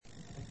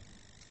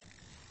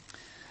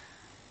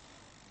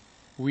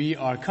We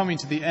are coming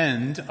to the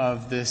end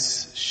of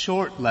this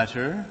short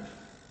letter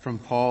from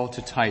Paul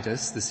to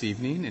Titus this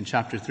evening in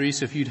chapter 3.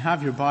 So if you'd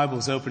have your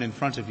Bibles open in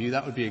front of you,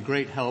 that would be a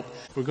great help.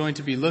 We're going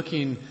to be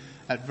looking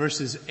at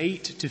verses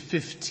 8 to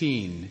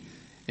 15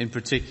 in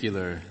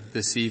particular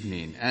this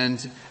evening.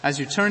 And as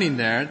you're turning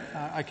there,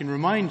 I can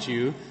remind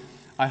you,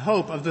 I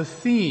hope, of the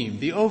theme,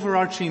 the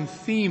overarching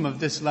theme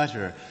of this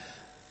letter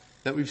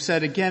that we've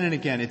said again and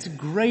again. It's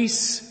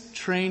grace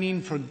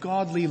training for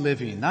godly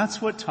living.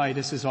 That's what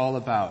Titus is all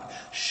about.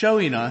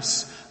 Showing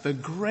us the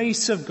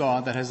grace of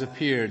God that has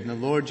appeared in the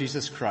Lord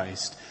Jesus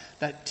Christ,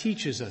 that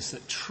teaches us,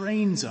 that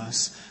trains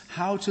us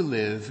how to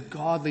live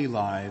godly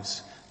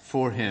lives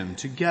for Him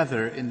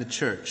together in the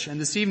church.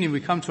 And this evening we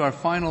come to our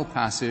final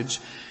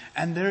passage,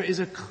 and there is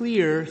a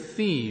clear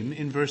theme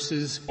in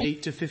verses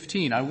 8 to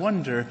 15. I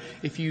wonder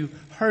if you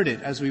heard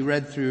it as we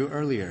read through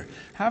earlier.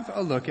 Have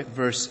a look at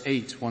verse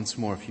 8 once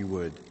more, if you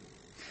would.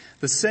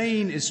 The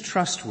saying is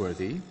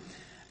trustworthy,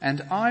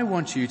 and I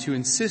want you to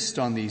insist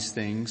on these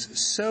things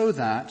so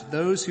that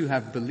those who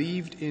have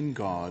believed in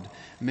God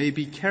may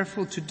be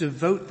careful to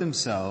devote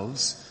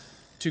themselves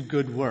to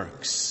good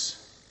works.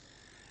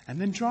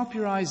 And then drop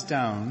your eyes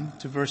down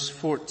to verse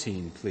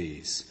 14,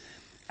 please.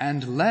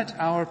 And let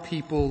our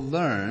people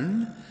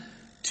learn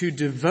to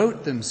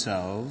devote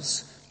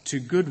themselves to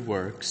good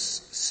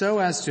works so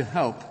as to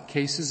help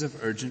cases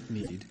of urgent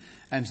need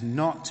and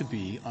not to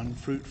be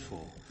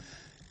unfruitful.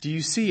 Do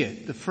you see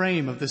it? The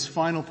frame of this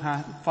final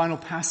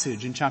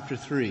passage in chapter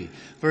 3.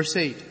 Verse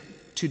 8,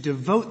 to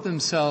devote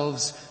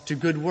themselves to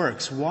good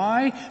works.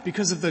 Why?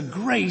 Because of the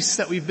grace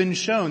that we've been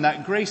shown,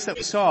 that grace that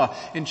we saw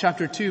in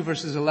chapter 2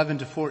 verses 11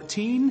 to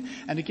 14,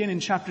 and again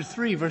in chapter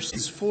 3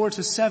 verses 4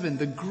 to 7,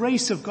 the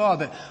grace of God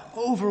that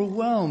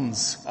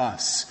overwhelms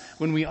us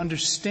when we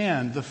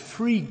understand the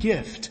free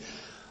gift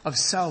of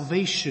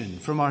salvation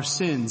from our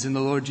sins in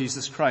the Lord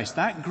Jesus Christ.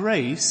 That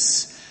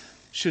grace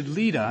should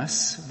lead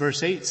us,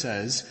 verse 8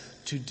 says,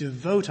 to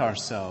devote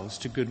ourselves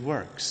to good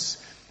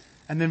works.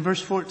 And then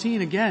verse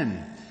 14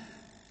 again,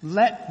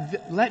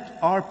 let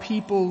our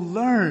people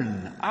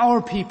learn,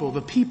 our people, the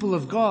people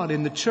of God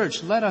in the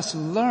church, let us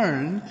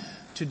learn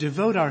to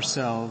devote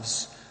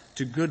ourselves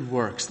to good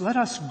works. Let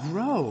us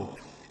grow.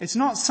 It's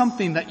not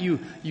something that you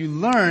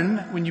learn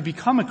when you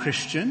become a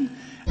Christian.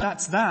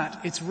 That's that.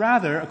 It's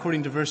rather,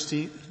 according to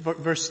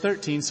verse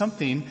 13,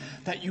 something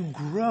that you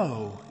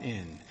grow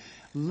in.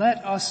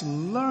 Let us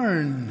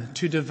learn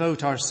to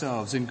devote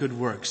ourselves in good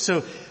works.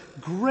 So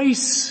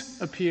grace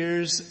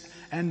appears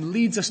and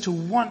leads us to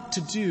want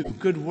to do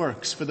good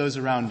works for those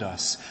around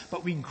us.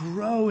 But we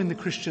grow in the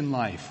Christian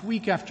life,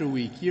 week after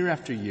week, year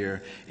after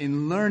year,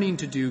 in learning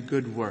to do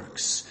good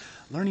works,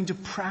 learning to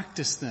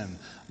practice them,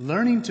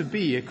 learning to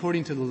be,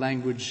 according to the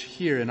language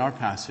here in our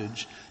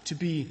passage, to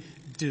be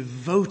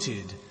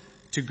devoted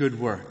to good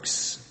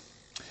works.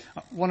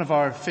 One of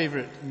our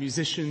favorite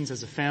musicians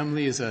as a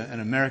family is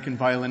an American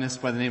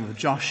violinist by the name of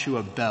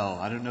Joshua Bell.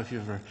 I don't know if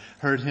you've ever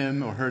heard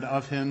him or heard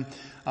of him,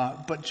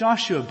 but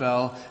Joshua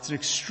Bell is an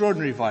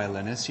extraordinary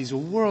violinist. He's a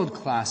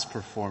world-class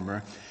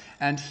performer,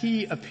 and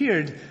he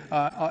appeared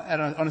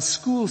on a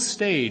school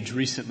stage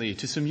recently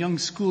to some young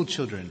school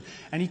children,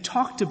 and he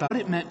talked about what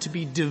it meant to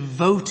be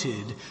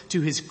devoted to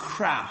his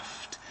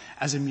craft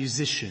as a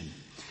musician.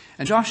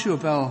 And Joshua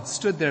Bell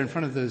stood there in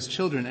front of those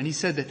children, and he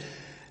said that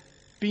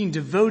being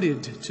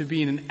devoted to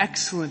being an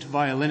excellent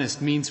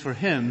violinist means for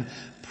him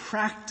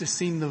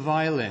practicing the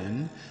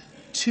violin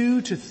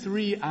 2 to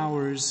 3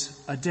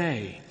 hours a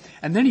day.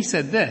 And then he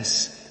said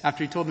this,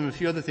 after he told them a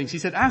few other things. He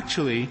said,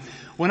 actually,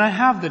 when I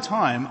have the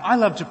time, I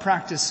love to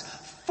practice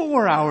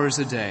 4 hours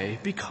a day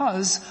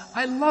because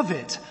I love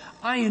it.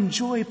 I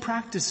enjoy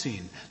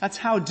practicing. That's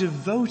how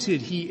devoted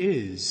he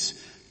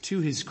is to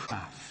his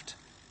craft.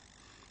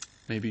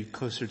 Maybe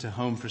closer to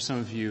home for some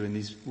of you in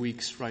these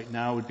weeks right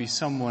now would be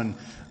someone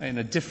in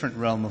a different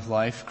realm of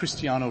life.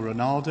 Cristiano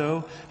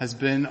Ronaldo has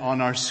been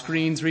on our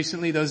screens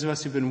recently, those of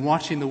us who've been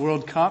watching the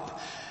World Cup.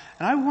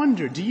 And I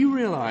wonder, do you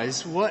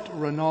realize what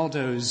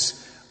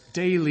Ronaldo's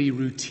daily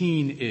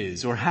routine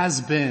is or has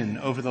been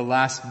over the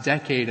last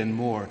decade and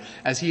more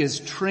as he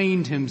has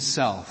trained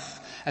himself,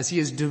 as he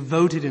has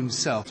devoted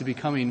himself to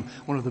becoming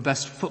one of the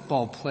best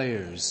football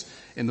players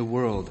in the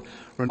world?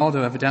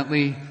 Ronaldo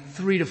evidently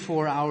 3 to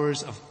 4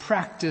 hours of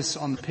practice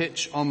on the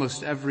pitch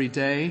almost every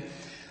day,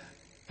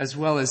 as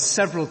well as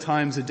several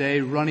times a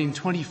day running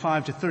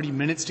 25 to 30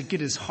 minutes to get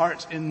his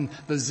heart in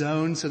the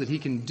zone so that he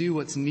can do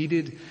what's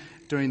needed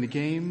during the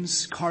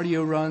games,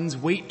 cardio runs,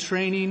 weight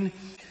training.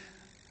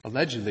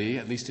 Allegedly,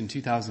 at least in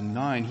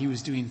 2009, he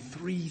was doing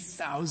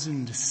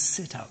 3,000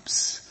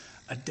 sit-ups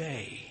a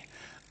day.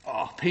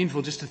 Oh,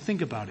 painful just to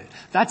think about it.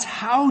 That's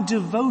how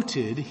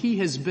devoted he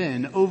has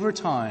been over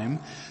time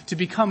to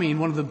becoming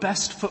one of the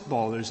best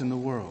footballers in the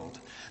world.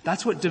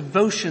 That's what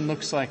devotion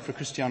looks like for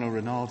Cristiano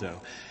Ronaldo.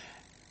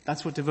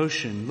 That's what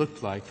devotion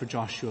looked like for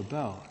Joshua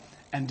Bell.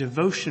 And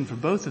devotion for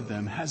both of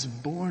them has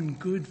borne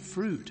good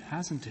fruit,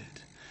 hasn't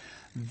it?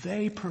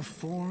 They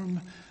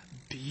perform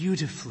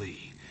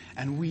beautifully,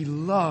 and we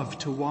love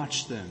to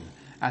watch them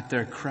at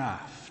their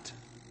craft.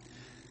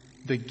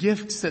 the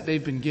gifts that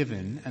they've been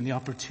given and the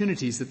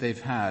opportunities that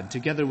they've had,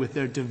 together with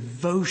their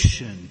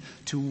devotion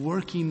to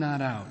working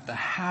that out, the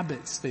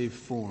habits they've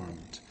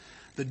formed,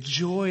 the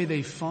joy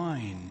they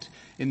find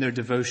in their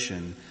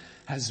devotion,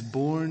 has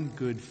borne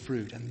good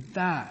fruit. And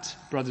that,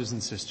 brothers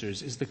and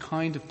sisters, is the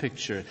kind of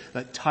picture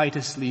that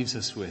Titus leaves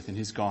us with in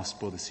his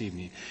gospel this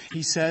evening.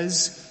 He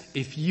says,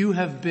 if you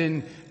have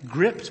been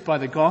gripped by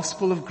the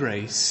gospel of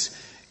grace,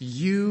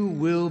 you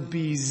will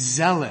be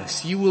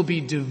zealous, you will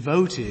be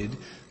devoted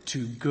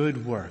to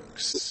good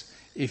works.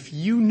 If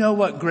you know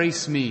what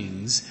grace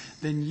means,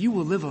 then you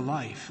will live a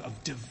life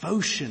of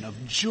devotion,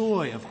 of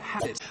joy, of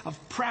habit, of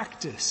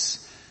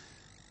practice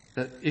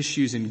that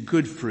issues in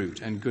good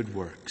fruit and good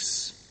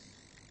works.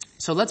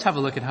 So let's have a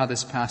look at how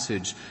this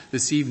passage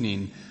this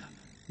evening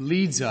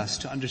leads us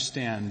to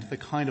understand the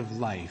kind of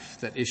life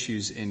that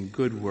issues in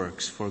good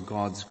works for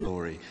God's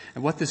glory,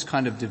 and what this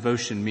kind of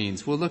devotion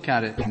means. We'll look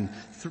at it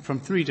from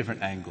three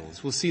different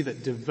angles. We'll see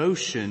that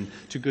devotion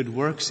to good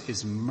works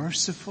is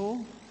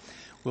merciful.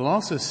 We'll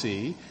also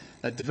see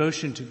that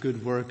devotion to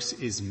good works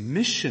is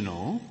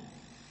missional.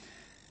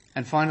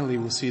 And finally,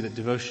 we'll see that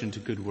devotion to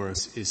good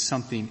works is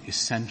something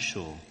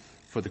essential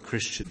for the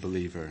Christian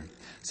believer.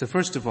 So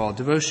first of all,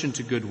 devotion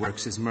to good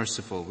works is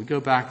merciful. We go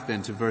back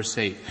then to verse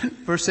 8.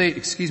 Verse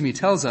 8,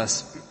 tells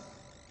us,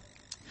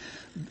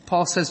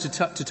 Paul says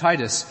to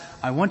Titus,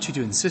 I want you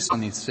to insist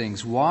on these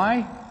things.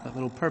 Why? That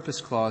little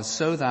purpose clause,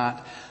 so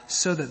that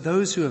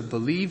those who have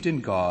believed in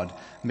God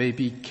may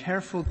be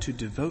careful to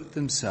devote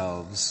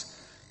themselves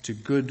to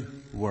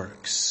good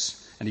works.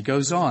 And he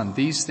goes on,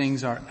 these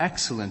things are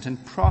excellent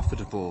and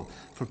profitable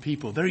for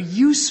people. They're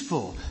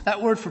useful.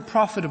 That word for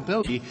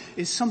profitability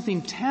is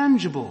something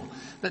tangible,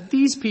 that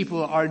these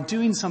people are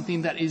doing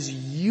something that is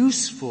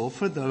useful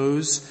for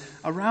those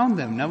around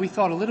them. Now, we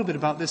thought a little bit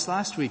about this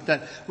last week,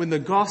 that when the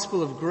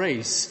gospel of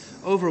grace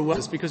overwhelmed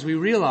us because we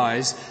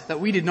realized that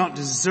we did not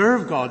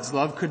deserve God's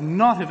love, could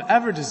not have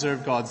ever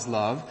deserved God's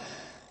love,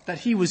 that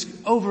he was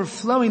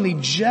overflowingly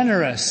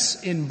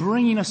generous in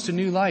bringing us to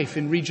new life,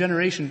 in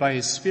regeneration by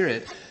his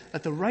Spirit,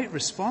 that the right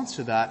response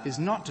to that is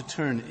not to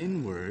turn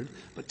inward,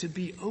 but to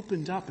be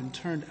opened up and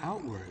turned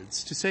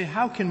outwards, to say,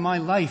 how can my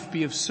life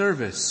be of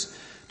service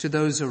to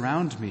those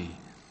around me?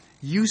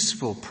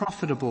 Useful,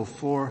 profitable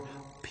for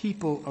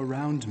people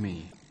around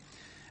me.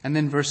 And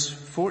then verse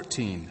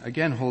 14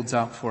 again holds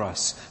out for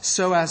us,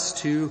 so as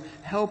to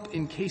help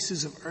in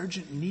cases of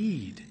urgent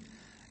need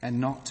and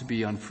not to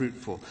be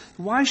unfruitful.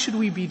 Why should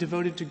we be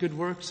devoted to good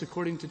works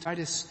according to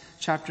Titus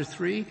chapter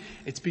 3?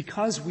 It's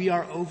because we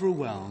are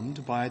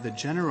overwhelmed by the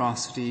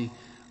generosity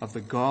of the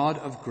God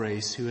of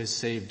grace who has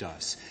saved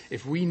us.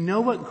 If we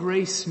know what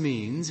grace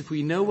means, if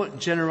we know what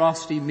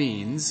generosity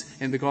means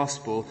in the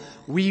gospel,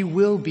 we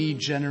will be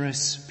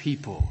generous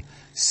people,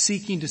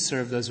 seeking to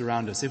serve those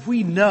around us. If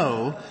we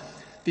know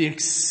the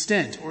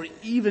extent, or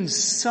even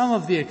some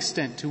of the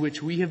extent to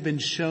which we have been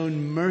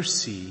shown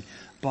mercy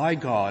by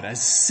God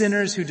as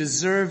sinners who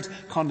deserved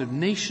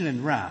condemnation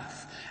and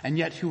wrath, and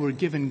yet who were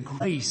given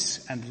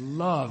grace and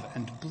love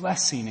and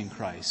blessing in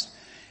Christ,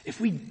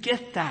 if we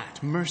get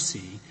that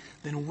mercy,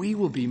 then we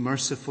will be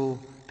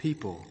merciful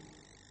people.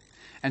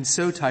 And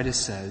so Titus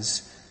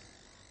says,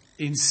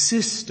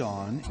 insist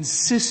on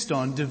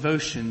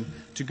devotion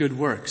to good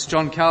works.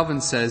 John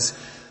Calvin says,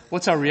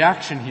 what's our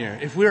reaction here?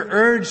 If we're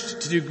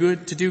urged to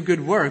do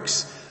good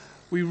works,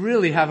 we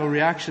really have a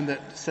reaction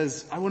that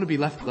says, I want to be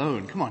left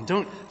alone. Come on,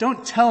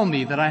 don't tell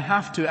me that I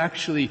have to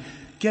actually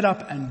get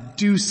up and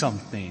do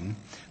something,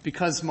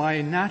 because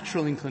my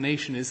natural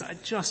inclination is I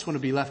just want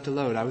to be left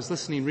alone. I was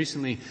listening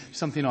recently to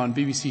something on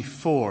BBC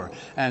 4,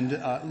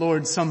 and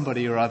Lord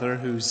somebody or other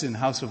who's in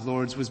House of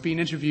Lords was being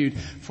interviewed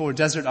for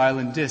Desert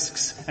Island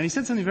Discs, and he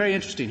said something very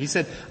interesting. He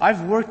said,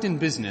 I've worked in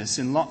business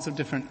in lots of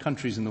different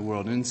countries in the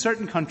world, and in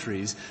certain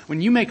countries,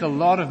 when you make a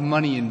lot of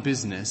money in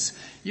business,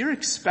 you're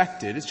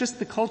expected, it's just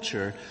the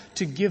culture,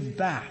 to give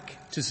back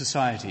to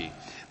society.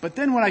 But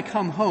then when I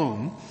come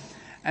home,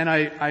 and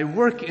I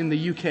work in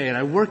the UK and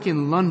I work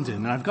in London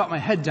and I've got my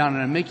head down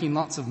and I'm making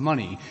lots of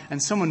money,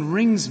 and someone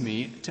rings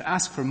me to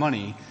ask for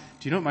money,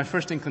 do you know what my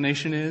first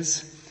inclination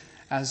is?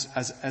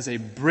 As a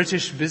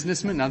British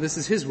businessman, now this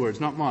is his words,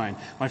 not mine,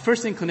 my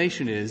first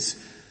inclination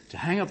is to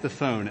hang up the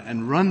phone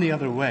and run the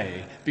other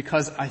way,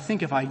 because I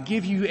think if I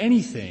give you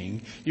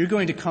anything, you're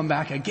going to come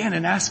back again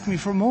and ask me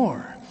for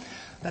more.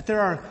 That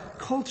there are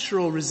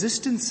cultural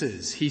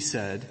resistances, he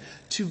said,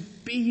 to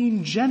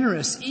being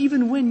generous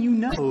even when you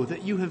know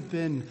that you have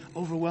been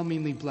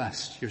overwhelmingly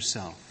blessed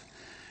yourself.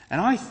 And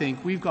I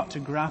think we've got to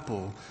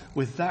grapple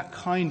with that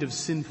kind of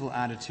sinful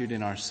attitude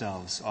in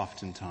ourselves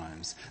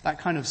oftentimes, that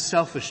kind of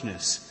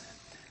selfishness,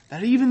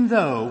 that even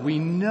though we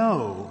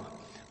know,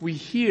 we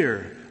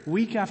hear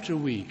week after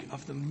week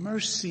of the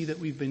mercy that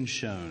we've been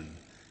shown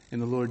in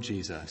the Lord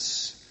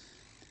Jesus,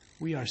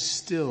 we are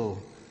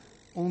still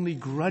only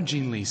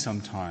grudgingly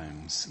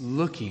sometimes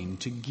looking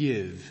to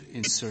give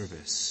in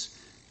service.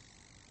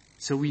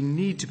 So we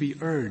need to be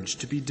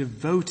urged to be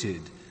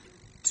devoted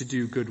to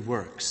do good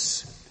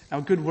works. Now,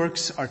 good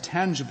works are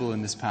tangible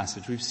in this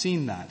passage. We've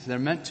seen that. They're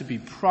meant to be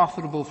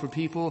profitable for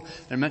people.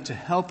 They're meant to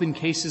help in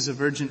cases of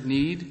urgent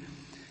need.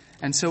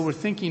 And so we're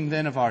thinking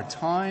then of our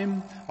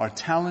time, our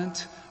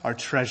talent, our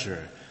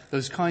treasure.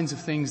 Those kinds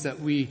of things that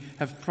we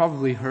have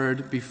probably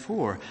heard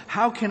before.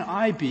 How can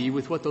I be,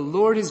 with what the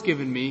Lord has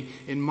given me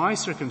in my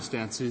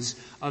circumstances,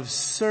 of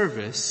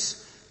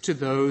service to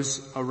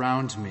those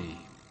around me?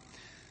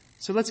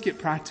 So let's get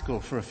practical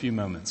for a few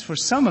moments. For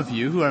some of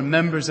you who are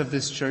members of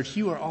this church,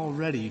 you are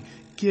already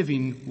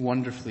giving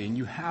wonderfully, and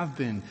you have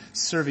been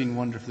serving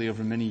wonderfully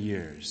over many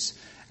years.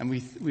 And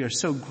we are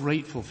so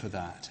grateful for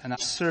that. And our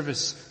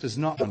service does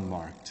not go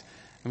unmarked.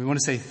 And we want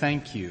to say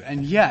thank you.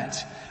 And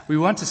yet, we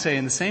want to say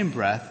in the same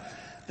breath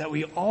that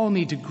we all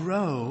need to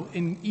grow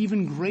in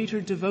even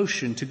greater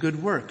devotion to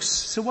good works.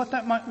 So what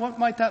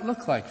might that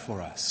look like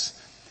for us?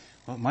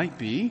 Well, it might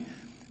be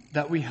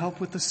that we help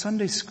with the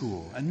Sunday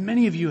school. And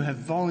many of you have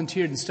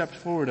volunteered and stepped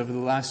forward over the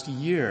last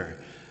year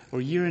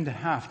or year and a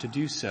half to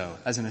do so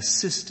as an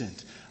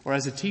assistant or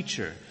as a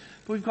teacher.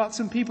 But we've got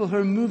some people who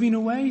are moving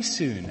away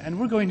soon, and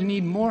we're going to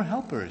need more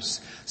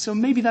helpers. So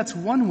maybe that's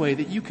one way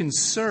that you can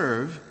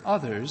serve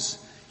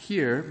others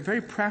here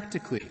very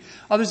practically.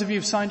 Others of you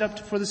have signed up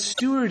for the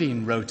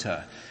stewarding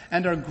rota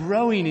and are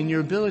growing in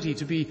your ability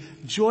to be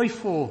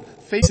joyful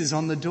faces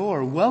on the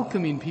door,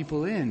 welcoming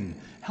people in,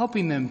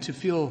 helping them to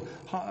feel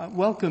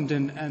welcomed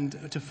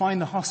and to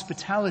find the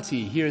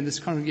hospitality here in this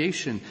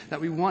congregation that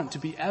we want to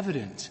be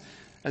evident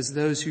as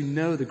those who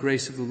know the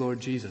grace of the Lord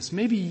Jesus.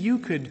 Maybe you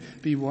could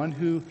be one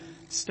who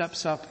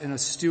steps up in a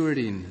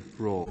stewarding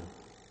role.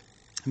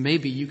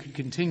 Maybe you could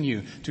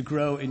continue to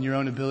grow in your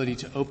own ability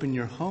to open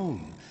your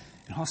home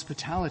in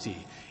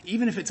hospitality,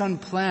 even if it's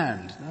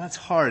unplanned. Now, that's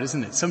hard,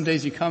 isn't it? Some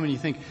days you come and you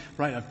think,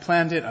 right, I've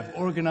planned it, I've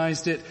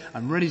organized it,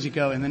 I'm ready to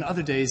go. And then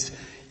other days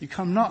you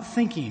come not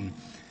thinking,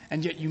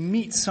 and yet you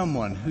meet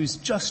someone who's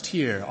just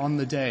here on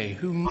the day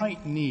who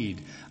might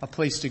need a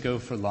place to go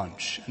for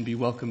lunch and be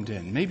welcomed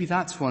in. Maybe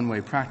that's one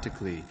way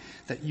practically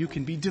that you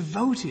can be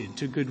devoted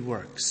to good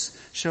works,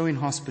 showing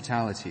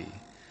hospitality.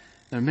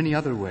 There are many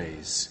other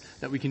ways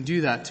that we can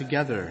do that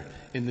together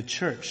in the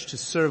church to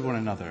serve one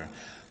another.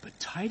 But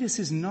Titus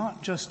is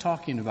not just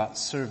talking about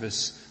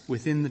service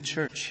within the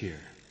church here.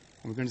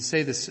 We're going to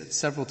say this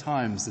several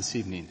times this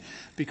evening,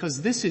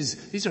 because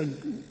these are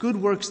good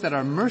works that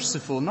are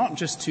merciful, not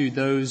just to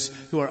those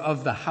who are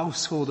of the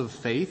household of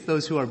faith,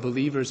 those who are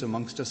believers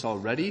amongst us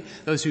already,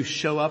 those who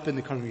show up in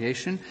the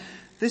congregation.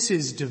 This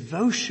is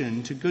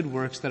devotion to good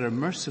works that are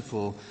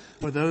merciful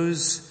for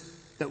those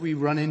that we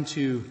run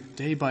into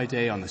day by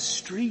day on the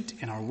street,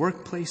 in our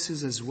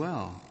workplaces as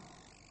well.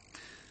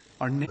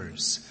 Our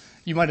neighbors.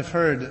 You might have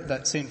heard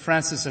that St.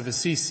 Francis of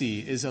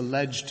Assisi is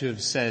alleged to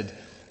have said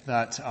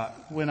that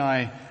when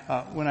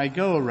I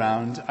go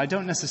around, I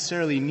don't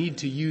necessarily need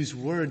to use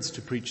words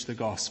to preach the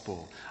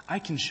gospel. I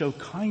can show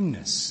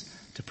kindness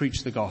to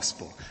preach the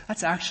gospel.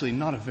 That's actually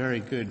not a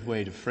very good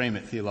way to frame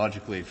it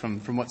theologically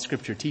from what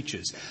Scripture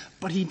teaches.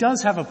 But he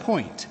does have a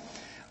point.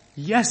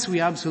 Yes,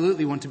 we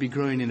absolutely want to be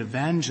growing in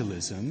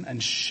evangelism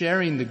and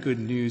sharing the good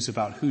news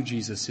about who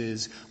Jesus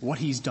is, what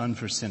he's done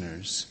for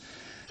sinners.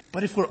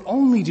 But if we're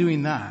only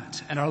doing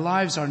that and our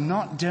lives are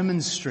not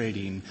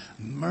demonstrating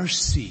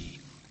mercy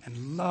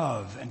and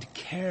love and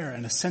care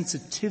and a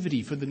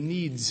sensitivity for the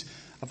needs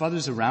of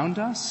others around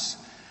us,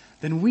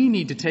 then we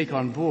need to take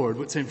on board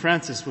what St.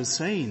 Francis was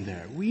saying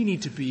there. We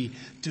need to be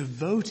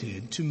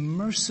devoted to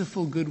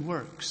merciful good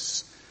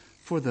works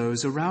for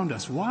those around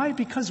us. Why?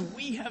 Because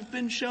we have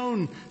been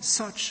shown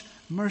such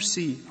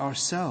mercy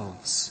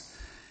ourselves.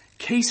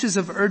 Cases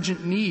of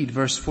urgent need,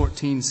 verse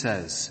 14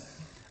 says.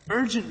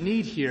 Urgent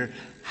need here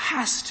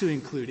has to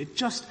include, it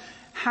just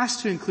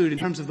has to include in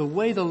terms of the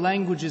way the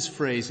language is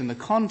phrased in the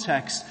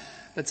context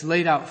that's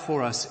laid out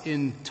for us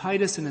in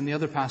Titus and in the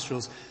other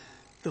pastorals,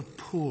 the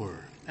poor.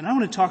 And I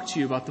want to talk to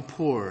you about the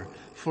poor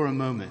for a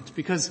moment,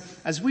 because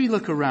as we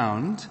look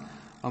around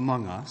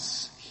among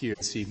us here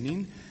this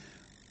evening,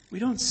 we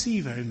don't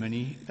see very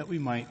many that we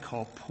might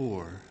call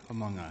poor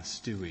among us,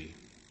 do we?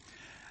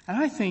 And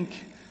I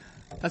think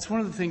that's one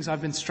of the things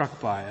I've been struck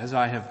by as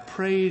I have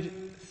prayed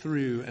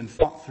through and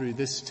thought through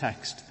this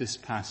text this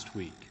past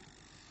week.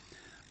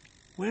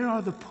 Where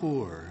are the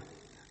poor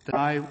that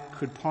I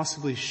could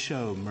possibly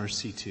show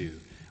mercy to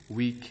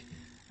week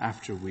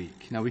after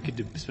week? Now, we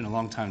could spend a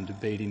long time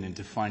debating and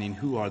defining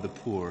who are the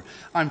poor.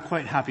 I'm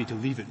quite happy to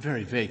leave it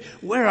very vague.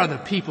 Where are the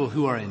people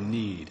who are in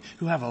need,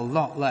 who have a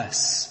lot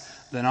less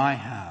than I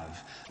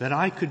have, that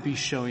I could be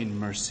showing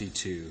mercy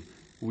to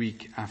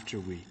week after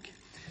week?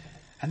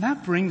 And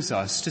that brings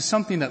us to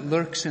something that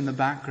lurks in the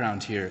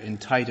background here in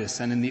Titus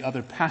and in the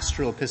other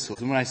pastoral epistles.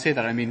 And when I say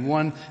that, I mean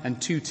 1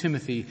 and 2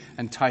 Timothy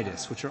and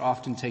Titus, which are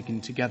often taken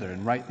together,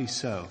 and rightly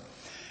so.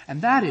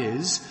 And that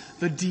is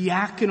the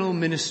diaconal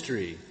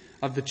ministry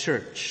of the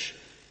church.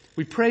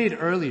 We prayed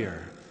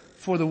earlier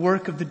for the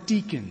work of the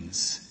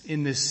deacons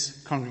in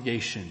this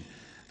congregation.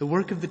 The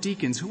work of the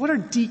deacons. What are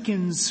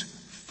deacons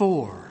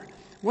for?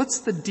 What's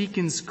the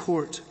deacon's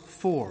court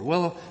for?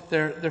 Well,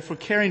 they're for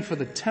caring for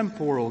the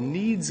temporal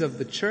needs of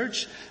the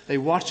church. They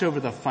watch over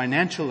the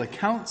financial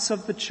accounts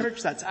of the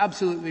church. That's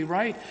absolutely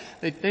right.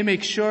 They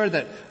make sure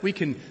that we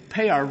can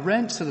pay our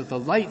rent so that the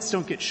lights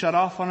don't get shut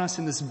off on us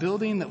in this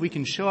building, that we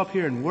can show up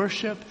here and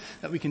worship,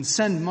 that we can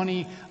send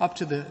money up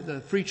to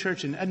the Free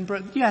Church in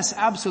Edinburgh. Yes,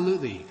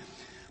 absolutely.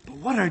 But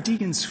what are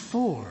deacons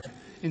for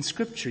in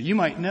Scripture? You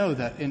might know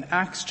that in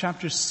Acts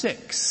chapter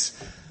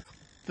 6,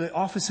 the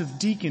office of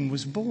deacon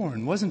was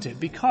born, wasn't it?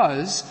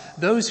 Because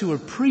those who were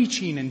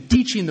preaching and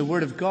teaching the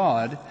Word of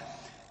God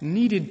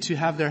needed to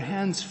have their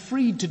hands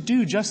freed to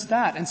do just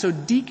that. And so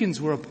deacons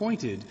were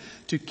appointed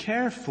to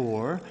care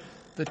for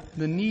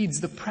the needs,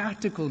 the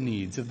practical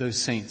needs of those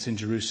saints in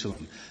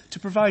Jerusalem, to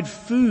provide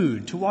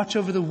food, to watch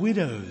over the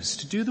widows,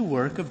 to do the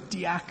work of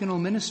diaconal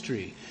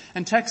ministry.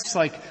 And texts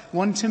like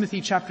 1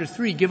 Timothy chapter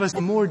 3 give us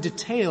more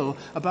detail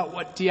about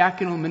what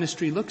diaconal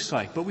ministry looks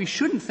like. But we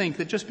shouldn't think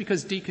that just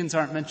because deacons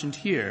aren't mentioned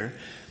here,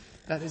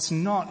 that it's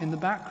not in the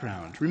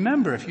background.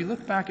 Remember, if you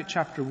look back at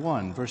chapter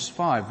 1, verse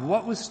 5,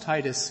 what was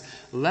Titus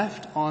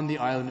left on the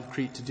island of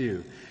Crete to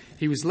do?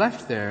 He was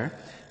left there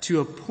to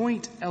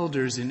appoint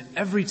elders in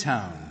every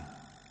town,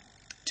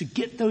 to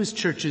get those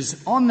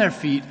churches on their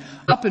feet,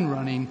 up and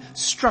running,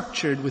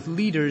 structured with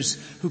leaders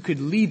who could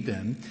lead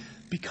them.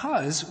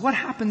 Because what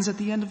happens at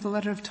the end of the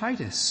letter of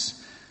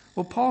Titus?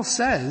 Well, Paul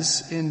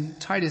says in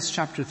Titus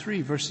chapter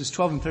 3, verses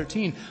 12 and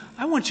 13,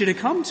 I want you to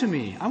come to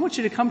me. I want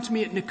you to come to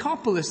me at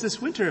Nicopolis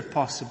this winter if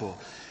possible.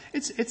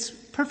 It's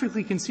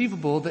perfectly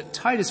conceivable that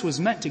Titus was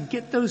meant to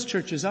get those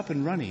churches up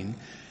and running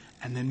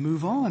and then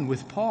move on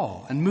with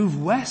Paul and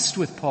move west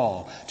with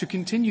Paul to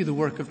continue the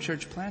work of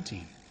church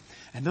planting.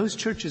 And those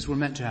churches were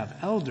meant to have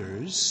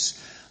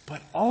elders,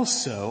 but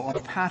also, on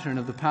the pattern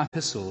of the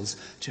epistles,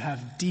 to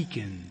have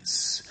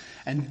deacons.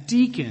 And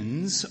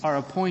deacons are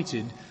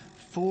appointed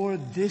for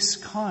this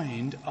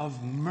kind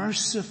of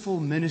merciful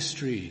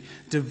ministry,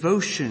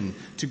 devotion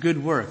to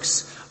good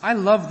works. I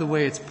love the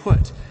way it's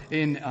put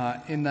in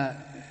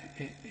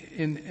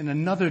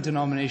another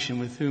denomination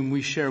with whom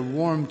we share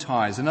warm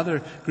ties.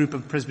 Another group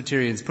of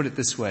Presbyterians put it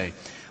this way.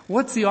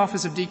 What's the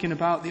office of deacon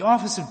about? The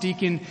office of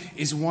deacon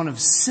is one of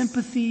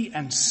sympathy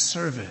and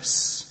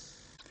service.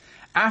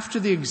 After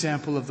the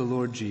example of the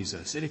Lord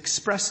Jesus, it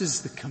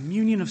expresses the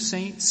communion of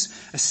saints,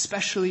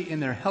 especially in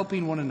their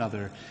helping one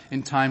another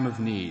in time of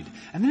need.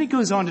 And then it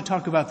goes on to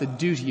talk about the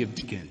duty of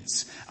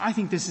deacons. I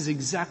think this is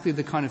exactly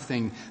the kind of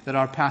thing that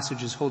our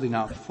passage is holding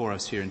out for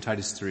us here in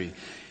Titus 3.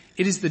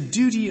 It is the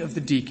duty of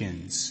the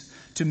deacons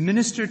to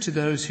minister to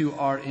those who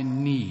are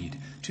in need,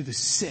 to the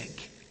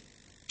sick,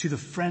 to the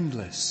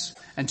friendless,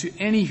 and to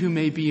any who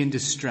may be in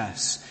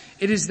distress.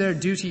 It is their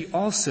duty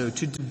also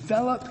to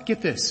develop,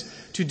 get this,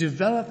 to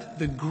develop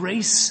the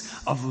grace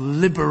of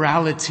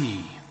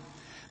liberality,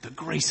 the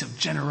grace of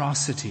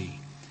generosity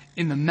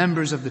in the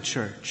members of the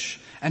church,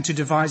 and to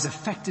devise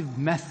effective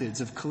methods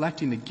of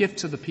collecting the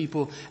gifts of the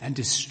people and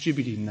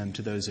distributing them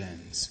to those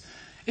ends.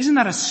 Isn't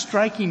that a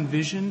striking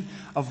vision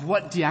of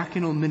what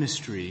diaconal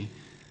ministry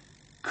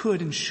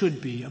could and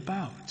should be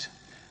about?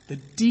 The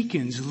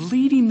deacons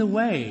leading the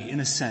way, in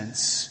a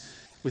sense,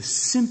 with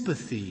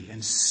sympathy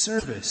and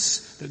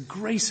service, the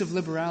grace of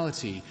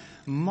liberality,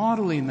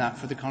 modeling that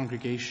for the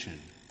congregation.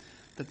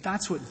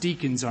 That's what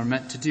deacons are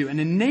meant to do,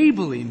 and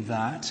enabling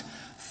that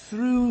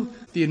through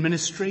the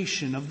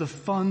administration of the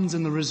funds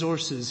and the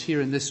resources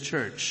here in this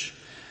church.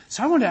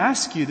 So I want to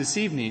ask you this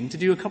evening to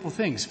do a couple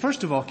things.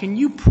 First of all, can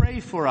you pray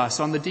for us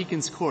on the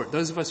deacons' court,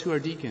 those of us who are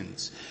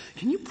deacons?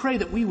 Can you pray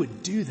that we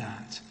would do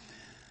that?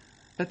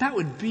 That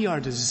would be our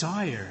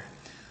desire,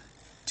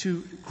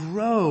 to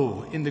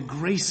grow in the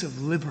grace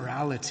of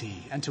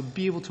liberality and to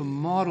be able to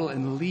model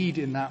and lead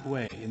in that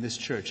way in this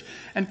church.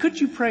 And could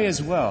you pray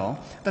as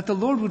well that the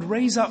Lord would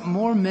raise up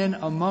more men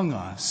among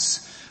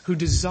us who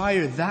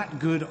desire that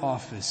good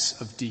office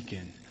of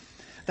deacon?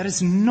 That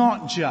is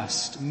not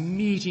just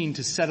meeting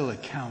to settle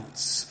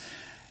accounts.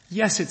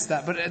 Yes, it's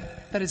that, but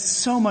that is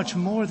so much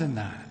more than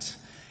that.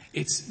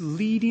 It's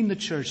leading the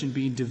church and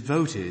being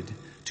devoted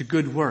to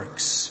good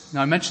works.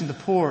 Now, I mentioned the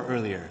poor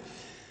earlier.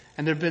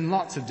 And there have been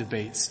lots of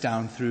debates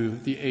down through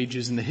the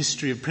ages in the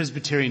history of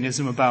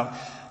Presbyterianism about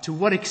to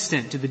what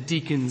extent do the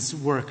deacons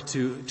work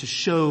to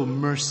show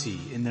mercy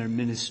in their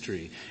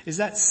ministry? Is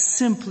that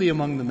simply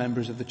among the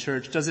members of the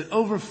church? Does it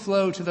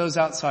overflow to those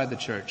outside the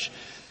church?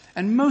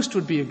 And most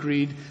would be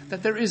agreed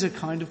that there is a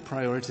kind of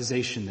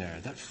prioritization there.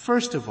 That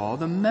first of all,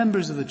 the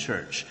members of the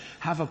church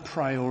have a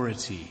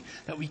priority.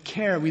 That we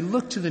care, we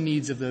look to the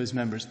needs of those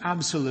members.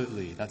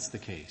 Absolutely, that's the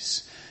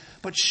case.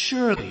 But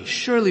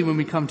surely when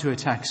we come to a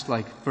text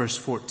like verse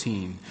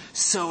 14,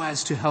 so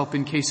as to help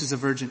in cases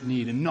of urgent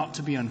need and not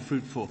to be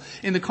unfruitful,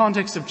 in the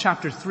context of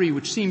chapter 3,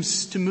 which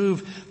seems to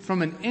move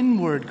from an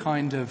inward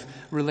kind of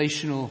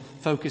relational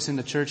focus in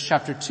the church,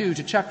 chapter 2,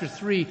 to chapter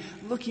 3,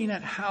 looking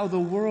at how the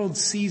world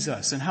sees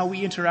us and how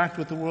we interact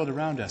with the world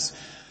around us,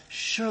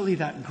 surely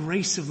that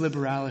grace of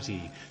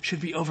liberality should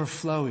be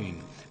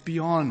overflowing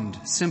beyond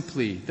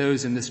simply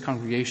those in this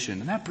congregation.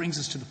 And that brings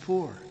us to the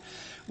poor.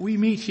 We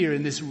meet here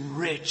in this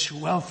rich,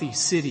 wealthy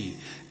city,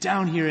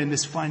 down here in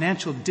this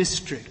financial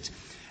district.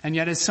 And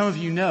yet, as some of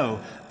you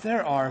know,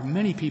 there are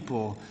many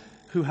people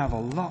who have a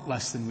lot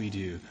less than we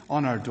do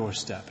on our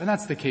doorstep. And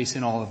that's the case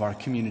in all of our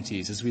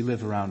communities as we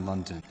live around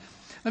London.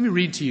 Let me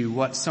read to you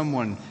what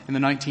someone in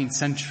the 19th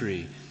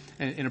century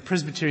in a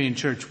Presbyterian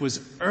church was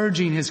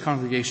urging his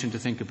congregation to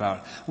think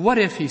about. What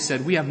if, he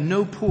said, we have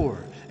no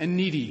poor and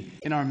needy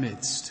in our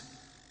midst?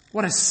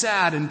 What a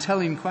sad and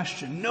telling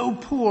question. No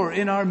poor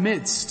in our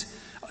midst.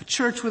 A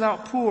church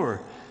without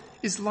poor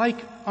is like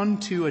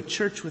unto a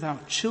church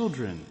without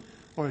children,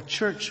 or a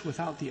church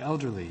without the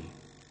elderly.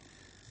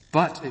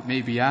 But, it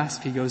may be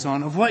asked, he goes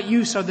on, of what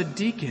use are the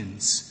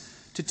deacons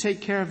to take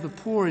care of the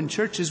poor in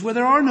churches where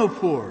there are no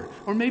poor,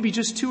 or maybe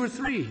just 2 or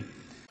 3?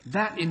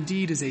 That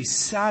indeed is a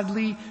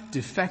sadly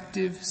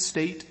defective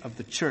state of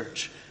the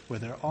church, where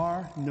there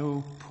are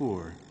no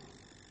poor.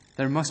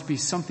 There must be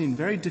something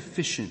very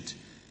deficient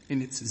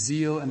in its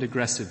zeal and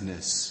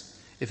aggressiveness,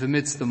 if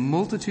amidst the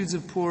multitudes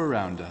of poor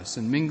around us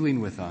and mingling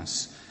with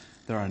us,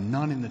 there are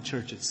none in the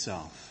church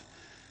itself.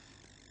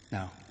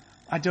 Now,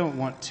 I don't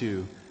want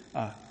to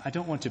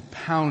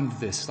pound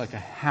this like a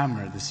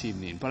hammer this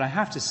evening, but I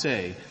have to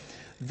say,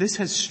 this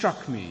has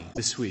struck me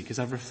this week as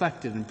I've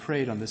reflected and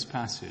prayed on this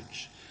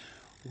passage.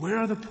 Where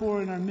are the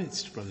poor in our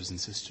midst, brothers and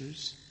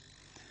sisters?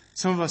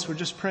 Some of us were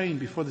just praying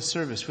before the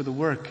service for the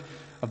work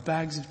of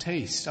Bags of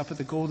Taste up at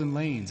the Golden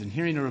Lanes and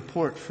hearing a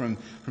report from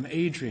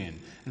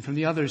Adrian and from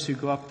the others who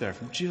go up there,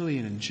 from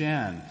Jillian and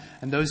Jan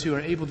and those who are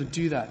able to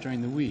do that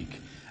during the week.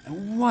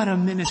 And what a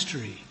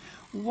ministry!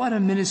 What a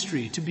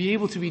ministry to be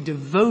able to be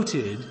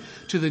devoted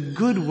to the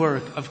good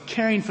work of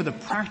caring for the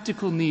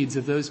practical needs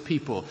of those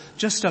people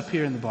just up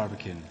here in the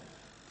Barbican.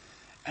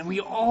 And we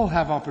all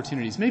have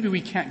opportunities. Maybe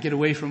we can't get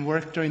away from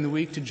work during the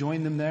week to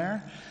join them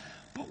there,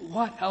 but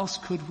what else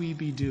could we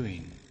be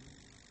doing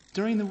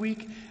during the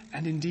week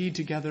and indeed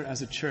together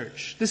as a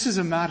church? This is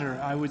a matter,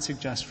 I would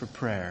suggest, for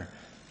prayer,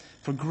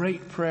 for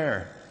great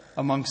prayer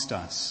amongst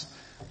us.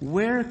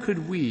 Where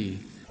could we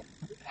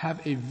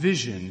have a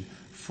vision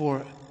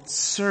for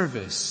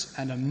service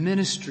and a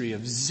ministry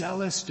of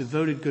zealous,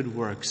 devoted good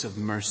works of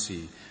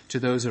mercy to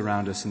those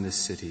around us in this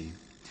city?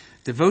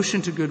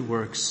 Devotion to good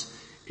works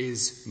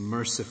is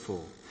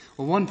merciful.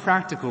 Well, one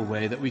practical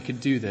way that we could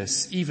do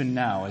this, even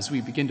now, as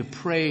we begin to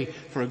pray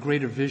for a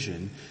greater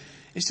vision,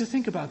 is to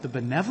think about the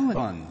benevolent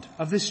fund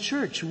of this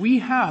church. We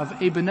have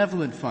a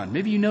benevolent fund.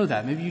 Maybe you know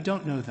that, maybe you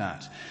don't know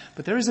that.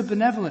 But there is a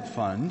benevolent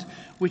fund,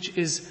 which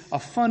is a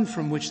fund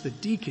from which the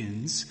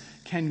deacons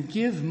can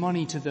give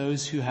money to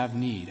those who have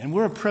need. And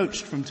we're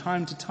approached from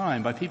time to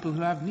time by people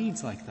who have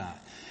needs like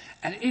that.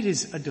 And it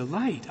is a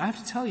delight. I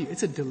have to tell you,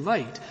 it's a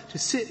delight to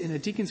sit in a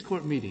deacon's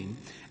court meeting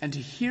and to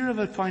hear of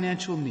a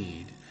financial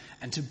need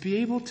and to be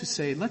able to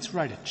say, let's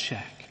write a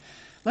check.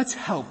 Let's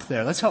help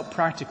there. Let's help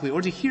practically.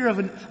 Or to hear of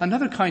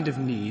another kind of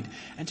need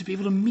and to be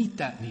able to meet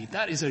that need.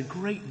 That is a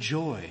great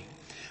joy.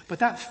 But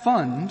that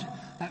fund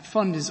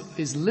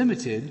is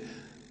limited,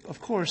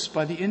 of course,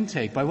 by the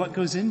intake, by what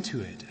goes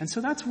into it. And so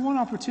that's one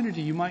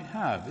opportunity you might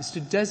have, is to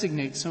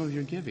designate some of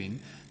your giving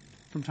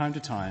from time to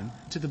time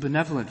to the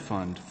benevolent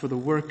fund for the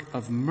work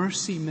of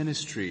mercy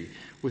ministry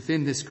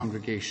within this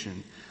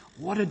congregation.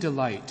 What a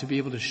delight to be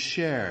able to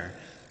share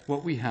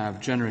what we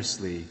have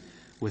generously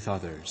with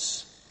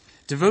others.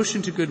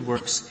 Devotion to good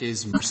works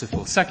is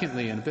merciful.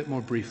 Secondly, and a bit more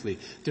briefly,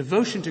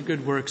 devotion to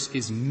good works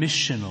is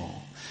missional.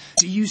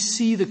 Do you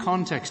see the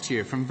context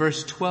here from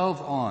verse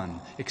 12 on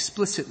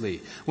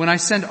explicitly? When I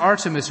send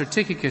Artemis or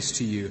Tychicus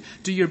to you,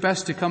 do your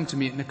best to come to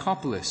me at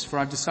Nicopolis, for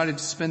I've decided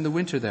to spend the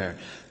winter there.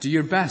 Do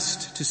your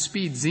best to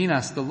speed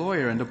Zenas the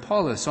lawyer and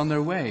Apollos on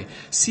their way.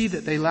 See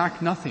that they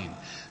lack nothing.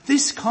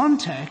 This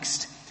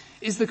context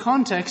is the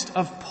context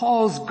of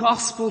Paul's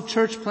gospel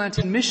church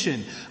planting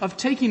mission, of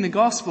taking the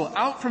gospel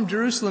out from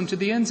Jerusalem to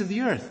the ends of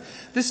the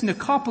earth. This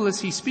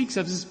Nicopolis he speaks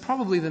of is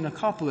probably the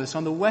Nicopolis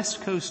on the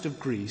west coast of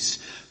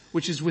Greece,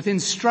 which is within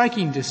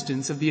striking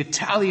distance of the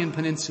Italian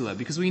peninsula,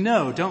 because we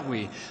know, don't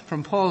we,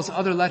 from Paul's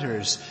other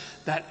letters,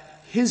 that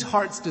his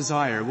heart's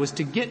desire was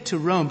to get to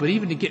Rome, but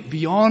even to get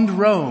beyond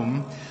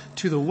Rome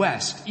to the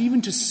west,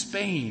 even to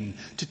Spain,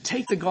 to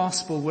take the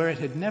gospel where it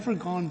had never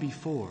gone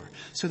before,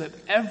 so that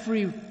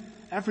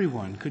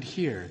everyone could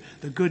hear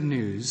the good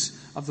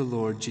news of the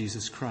Lord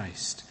Jesus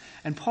Christ.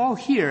 And Paul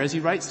here, as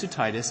he writes to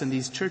Titus and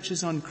these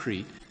churches on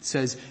Crete,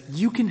 says,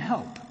 you can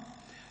help.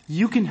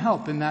 You can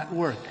help in that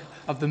work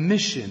of the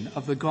mission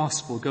of the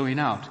gospel going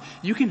out.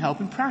 You can help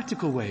in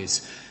practical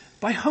ways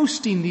by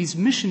hosting these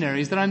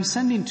missionaries that I'm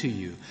sending to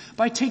you,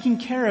 by taking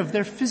care of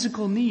their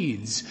physical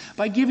needs,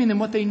 by giving them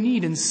what they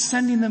need and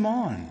sending them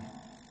on.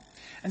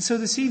 And so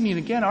this evening,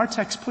 again, our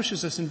text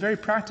pushes us in very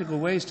practical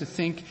ways to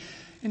think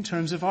in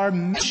terms of our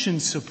mission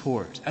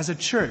support. As a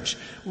church,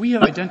 we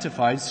have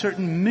identified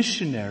certain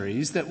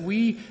missionaries that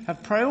we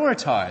have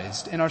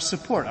prioritized in our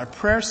support, our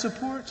prayer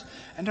support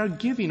and our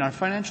giving, our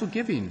financial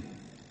giving.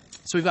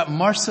 So we've got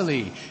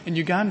Marceli in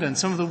Uganda, and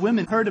some of the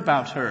women heard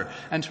about her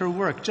and her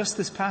work just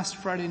this past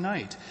Friday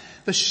night.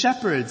 The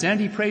Shepherds,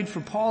 Andy prayed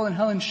for Paul and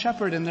Helen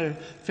Shepherd and their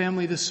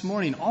family this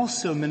morning,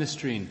 also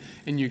ministering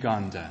in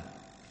Uganda.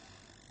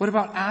 What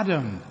about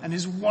Adam and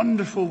his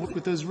wonderful work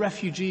with those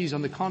refugees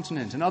on the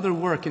continent and other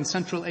work in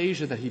Central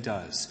Asia that he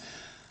does?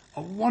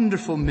 A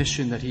wonderful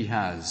mission that he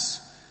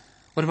has.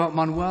 What about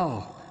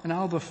Manuel and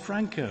Alba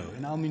Franco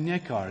in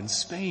Almuñécar in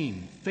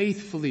Spain,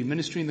 faithfully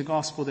ministering the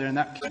gospel there in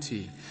that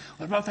community?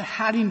 What about the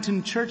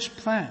Haddington church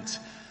plant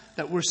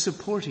that we're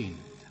supporting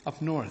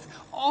up north?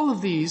 All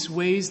of these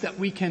ways that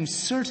we can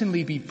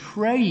certainly be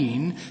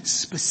praying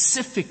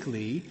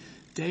specifically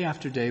day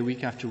after day,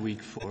 week after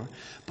week for,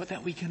 but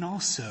that we can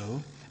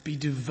also be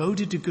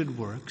devoted to good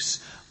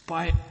works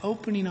by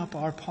opening up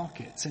our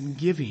pockets and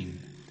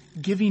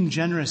giving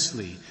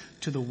generously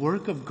to the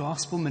work of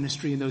gospel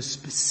ministry in those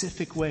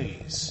specific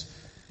ways.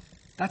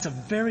 That's a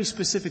very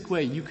specific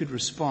way you could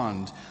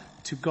respond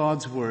to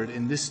God's word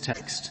in this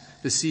text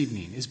this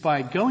evening, is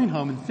by going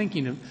home and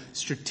thinking of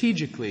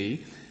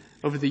strategically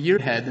over the year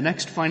ahead, the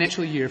next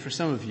financial year for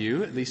some of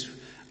you, at least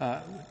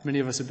many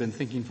of us have been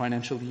thinking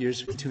financial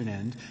years to an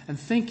end, and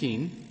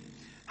thinking,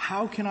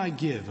 how can I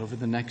give over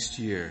the next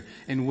year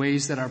in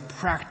ways that are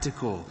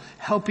practical,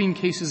 helping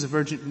cases of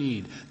urgent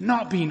need,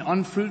 not being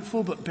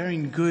unfruitful, but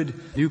bearing good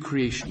new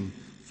creation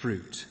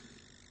fruit?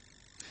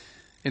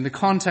 In the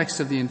context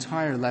of the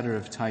entire letter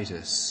of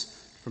Titus,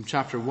 from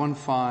chapter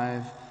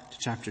 1:5 to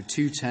chapter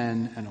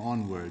 2:10 and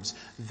onwards,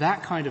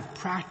 that kind of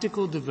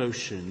practical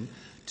devotion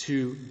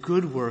to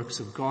good works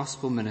of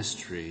gospel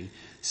ministry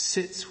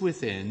sits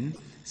within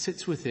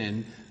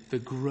the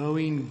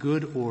growing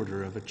good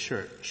order of a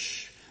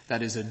church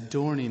that is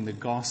adorning the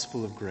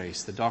gospel of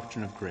grace, the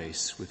doctrine of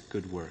grace, with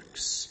good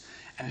works.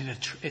 And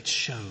it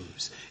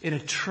shows. It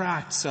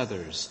attracts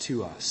others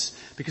to us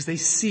because they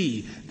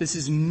see this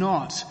is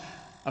not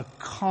a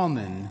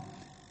common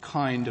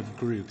kind of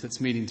group that's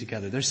meeting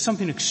together. There's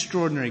something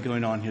extraordinary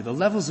going on here. The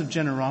levels of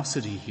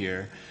generosity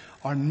here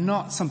are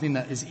not something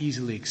that is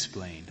easily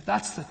explained.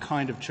 That's the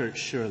kind of church,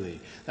 surely,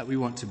 that we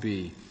want to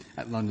be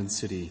at London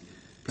City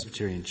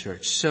Presbyterian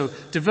Church. So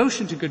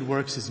devotion to good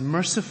works is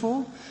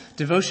merciful.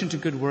 Devotion to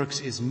good works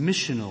is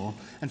missional.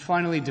 And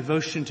finally,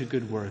 devotion to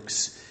good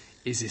works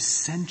is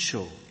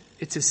essential.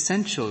 It's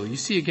essential. You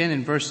see again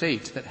in verse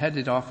 8 that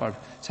headed off our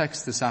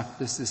text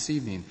this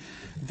evening.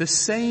 The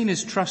saying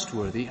is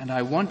trustworthy, and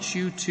I want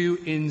you to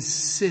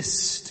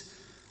insist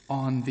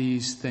on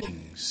these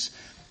things.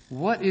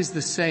 What is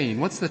the saying?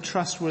 What's the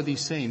trustworthy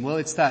saying? Well,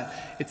 it's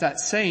that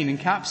saying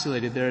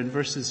encapsulated there in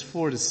verses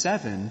 4 to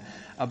 7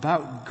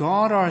 about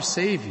God our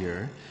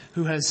Savior,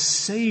 who has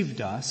saved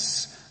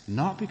us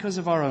not because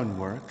of our own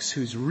works,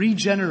 who's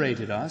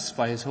regenerated us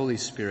by his Holy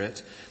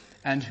Spirit,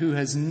 and who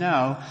has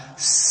now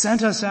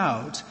sent us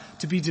out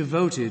to be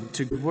devoted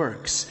to good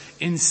works.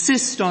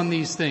 Insist on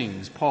these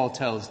things, Paul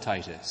tells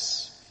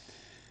Titus.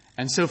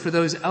 And so for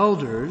those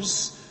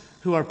elders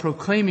who are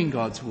proclaiming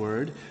God's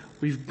word,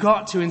 we've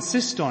got to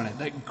insist on it,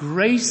 that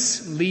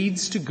grace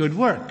leads to good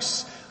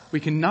works. We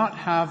cannot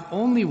have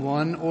only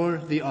one or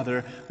the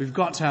other. We've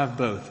got to have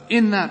both.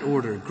 In that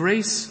order,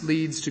 grace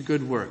leads to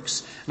good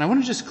works. And I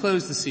want to just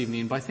close this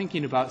evening by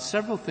thinking about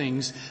several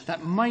things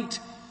that might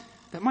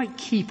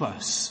keep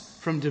us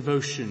from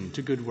devotion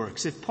to good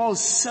works. If Paul is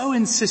so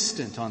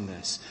insistent on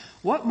this,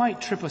 what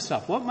might trip us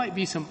up? What might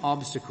be some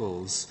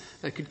obstacles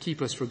that could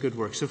keep us from good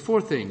works? So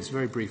 4 things,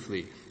 very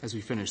briefly, as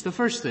we finish. The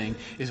first thing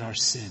is our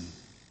sin.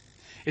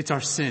 It's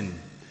our sin.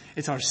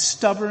 It's our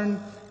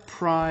stubborn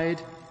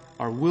pride,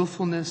 our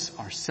willfulness,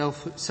 our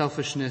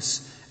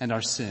selfishness, and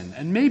our sin.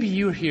 And maybe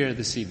you're here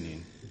this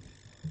evening,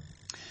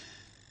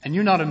 and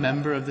you're not a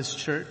member of this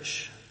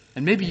church,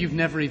 and maybe you've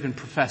never even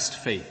professed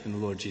faith in the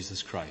Lord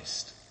Jesus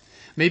Christ.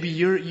 Maybe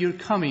you're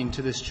coming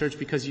to this church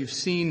because you've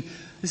seen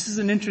this is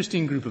an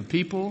interesting group of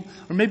people,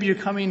 or maybe you're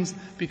coming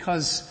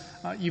because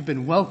you've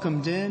been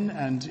welcomed in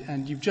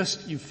and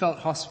you've felt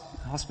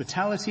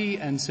hospitality,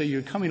 and so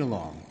you're coming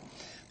along.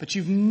 But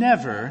you've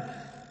never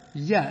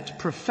yet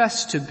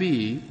professed to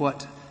be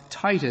what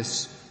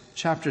Titus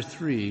chapter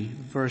 3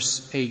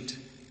 verse 8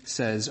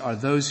 says are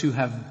those who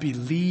have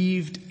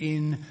believed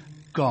in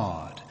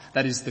God.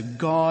 That is the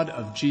God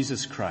of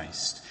Jesus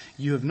Christ.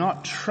 You have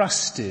not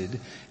trusted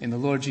in the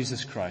Lord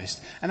Jesus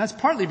Christ. And that's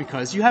partly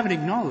because you haven't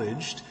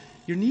acknowledged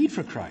your need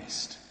for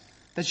Christ.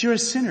 That you're a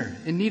sinner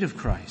in need of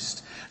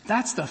Christ.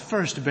 That's the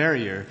first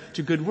barrier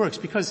to good works,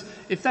 because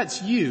if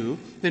that's you,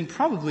 then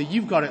probably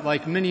you've got it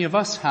like many of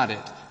us had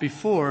it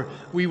before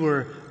we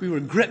were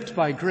gripped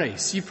by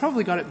grace. You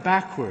probably got it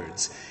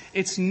backwards.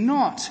 It's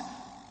not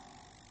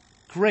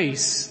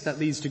grace that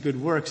leads to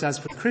good works as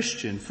for a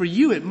Christian. For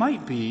you it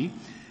might be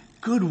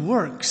good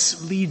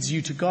works leads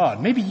you to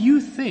God. Maybe you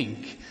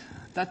think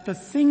that the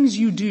things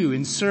you do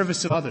in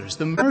service of others,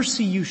 the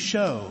mercy you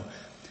show,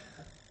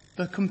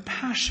 the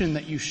compassion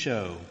that you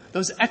show,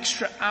 those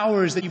extra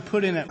hours that you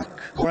put in at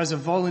work or as a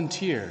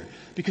volunteer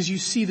because you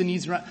see the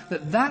needs around,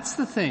 that's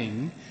the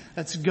thing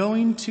that's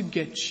going to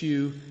get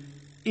you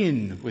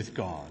in with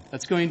God.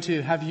 That's going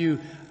to have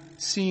you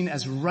seen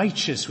as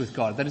righteous with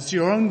God, that it's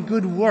your own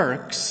good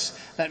works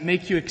that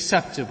make you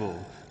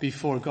acceptable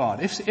before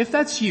God. If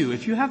that's you,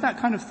 if you have that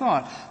kind of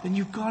thought, then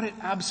you've got it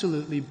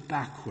absolutely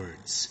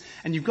backwards.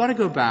 And you've got to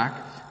go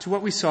back to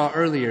what we saw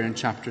earlier in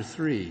chapter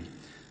 3,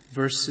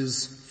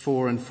 verses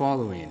 4 and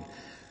following.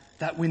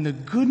 That when the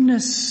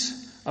goodness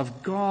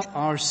of God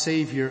our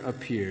Savior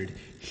appeared,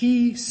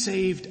 He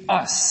saved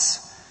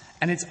us.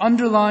 And it's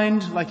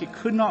underlined like it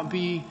could not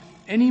be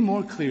any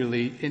more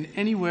clearly in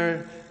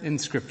anywhere in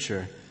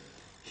Scripture.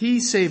 He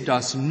saved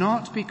us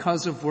not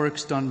because of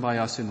works done by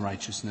us in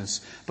righteousness,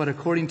 but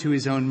according to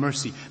His own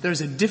mercy. There's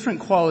a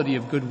different quality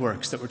of good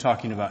works that we're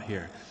talking about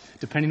here,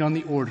 depending on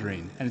the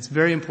ordering, and it's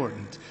very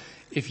important.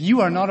 If you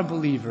are not a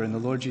believer in the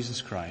Lord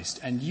Jesus Christ,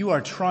 and you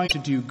are trying to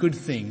do good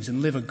things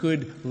and live a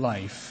good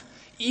life,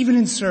 even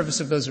in service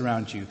of those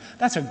around you,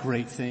 that's a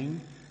great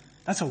thing.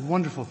 That's a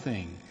wonderful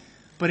thing.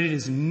 But it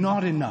is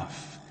not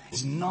enough.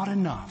 It's not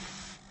enough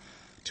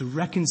to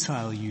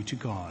reconcile you to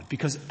God,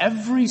 because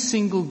every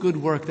single good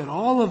work that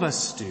all of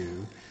us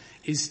do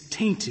is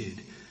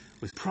tainted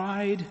with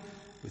pride,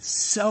 with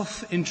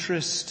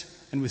self-interest,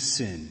 and with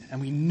sin.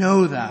 And we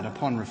know that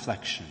upon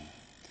reflection.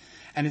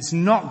 And it's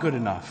not good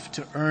enough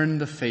to earn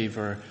the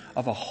favor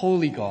of a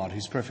holy God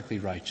who's perfectly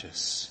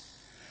righteous.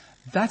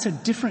 That's a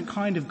different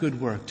kind of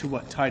good work to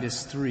what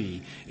Titus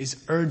 3 is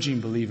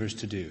urging believers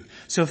to do.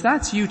 So if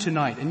that's you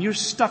tonight and you're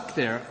stuck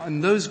there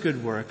on those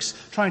good works,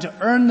 trying to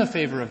earn the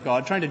favor of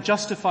God, trying to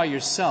justify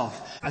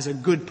yourself as a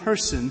good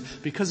person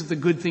because of the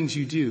good things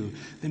you do,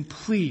 then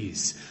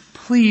please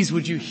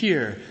would you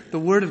hear the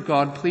word of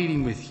God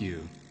pleading with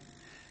you.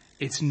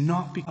 It's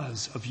not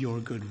because of your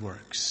good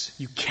works.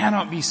 You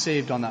cannot be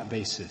saved on that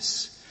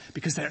basis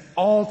because they're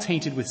all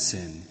tainted with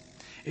sin.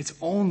 It's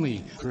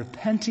only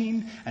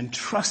repenting and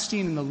trusting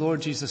in the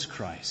Lord Jesus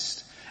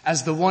Christ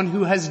as the one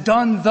who has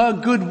done the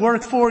good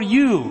work for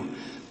you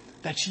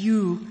that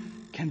you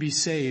can be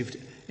saved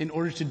in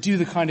order to do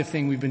the kind of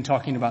thing we've been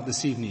talking about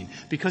this evening.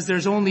 Because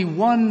there's only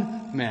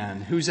one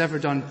man who's ever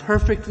done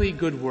perfectly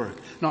good work,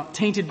 not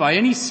tainted by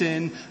any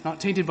sin, not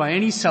tainted by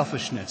any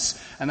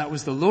selfishness. And that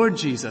was the Lord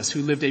Jesus,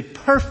 who lived a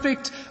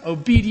perfect,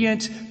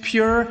 obedient,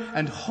 pure,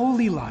 and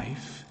holy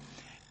life,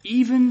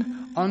 even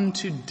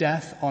unto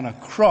death on a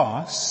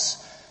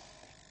cross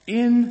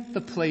in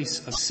the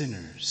place of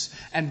sinners,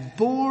 and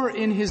bore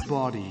in His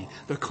body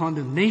the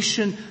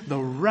condemnation, the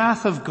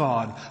wrath of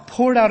God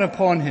poured out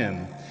upon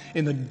Him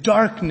in the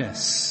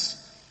darkness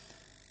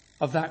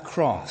of that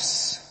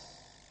cross.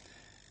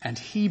 And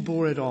He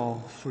bore it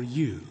all for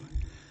you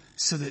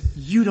so that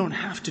you don't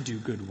have to do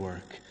good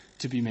work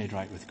to be made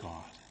right with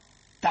God.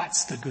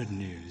 That's the good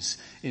news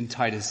in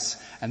Titus.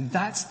 And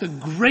that's the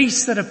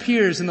grace that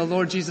appears in the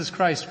Lord Jesus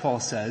Christ, Paul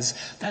says,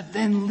 that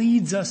then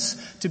leads us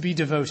to be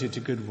devoted to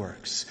good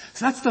works.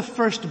 So that's the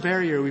first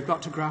barrier we've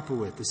got to grapple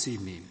with this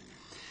evening.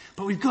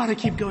 But we've got to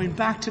keep going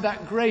back to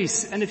that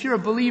grace. And if you're a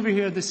believer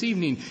here this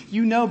evening,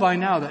 you know by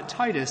now that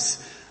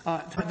Titus,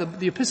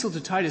 the epistle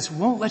to Titus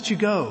won't let you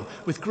go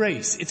with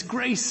grace. It's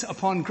grace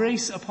upon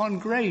grace upon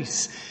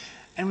grace.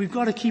 And we've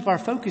got to keep our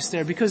focus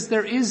there, because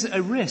there is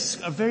a risk,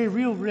 a very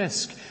real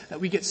risk,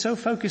 that we get so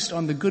focused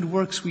on the good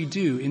works we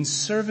do in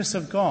service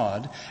of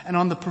God and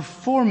on the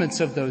performance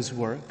of those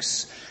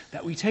works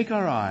that we take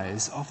our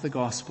eyes off the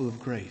gospel of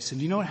grace.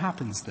 And you know what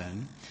happens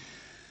then?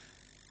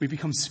 We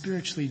become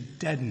spiritually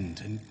deadened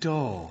and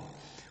dull.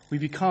 We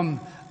become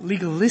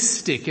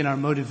legalistic in our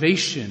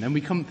motivation, and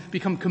we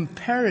become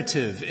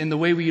comparative in the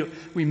way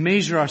we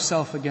measure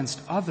ourselves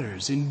against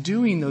others in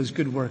doing those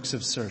good works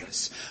of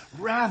service,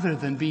 rather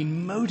than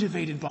being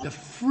motivated by the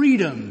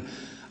freedom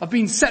of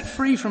being set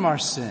free from our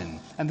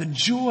sin and the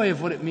joy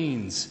of what it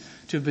means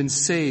to have been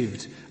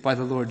saved by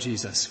the Lord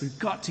Jesus. We've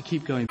got to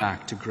keep going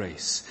back to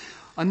grace.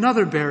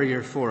 Another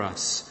barrier for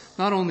us,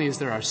 not only is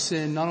there our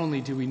sin, not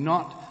only do we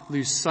not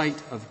lose sight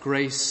of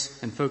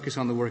grace and focus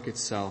on the work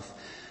itself,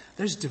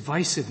 there's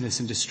divisiveness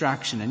and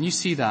distraction, and you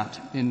see that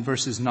in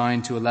verses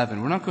 9 to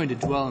 11. We're not going to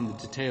dwell on the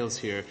details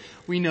here.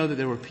 We know that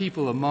there were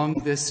people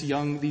among these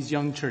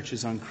young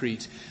churches on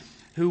Crete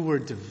who were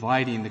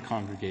dividing the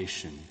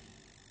congregation.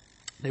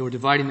 They were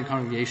dividing the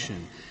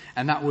congregation,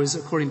 and that was,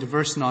 according to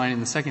verse 9 in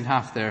the second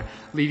half there,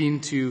 leading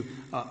to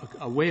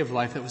a way of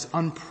life that was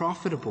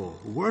unprofitable,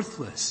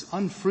 worthless,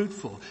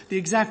 unfruitful, the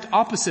exact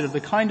opposite of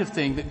the kind of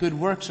thing that good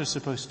works are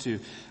supposed to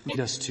lead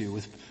us to,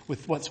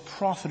 with what's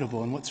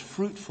profitable and what's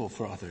fruitful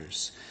for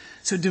others.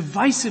 So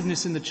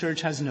divisiveness in the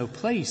church has no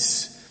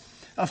place.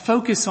 A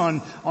focus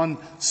on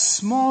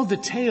small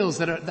details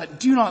that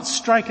do not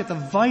strike at the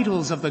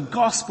vitals of the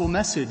gospel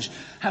message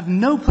have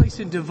no place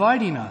in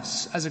dividing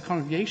us as a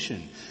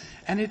congregation.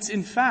 And it's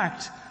in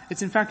fact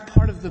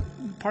part of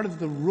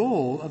the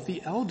role of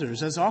the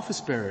elders as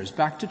office bearers,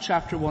 back to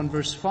chapter 1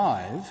 verse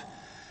 5,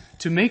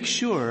 to make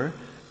sure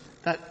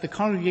that the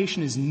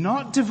congregation is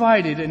not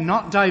divided and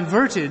not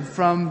diverted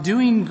from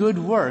doing good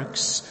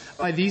works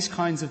by these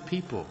kinds of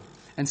people.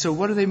 And so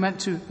what are we meant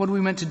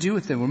to do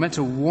with them? We're meant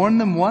to warn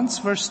them once,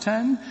 verse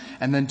 10,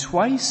 and then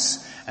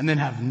twice, and then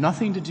have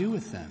nothing to do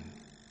with them.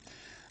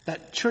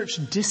 That church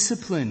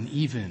discipline,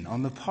 even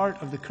on the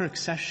part of the Kirk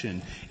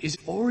session, is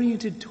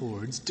oriented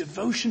towards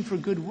devotion for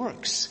good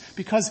works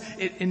because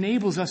it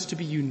enables us to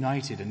be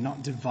united and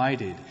not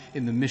divided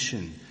in the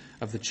mission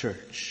of the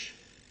church.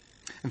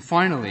 And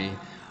finally,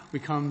 we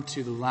come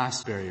to the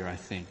last barrier, I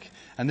think.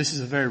 And this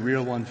is a very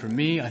real one for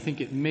me. I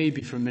think it may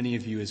be for many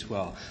of you as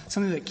well.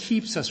 Something that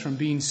keeps us from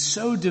being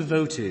so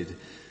devoted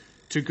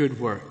to good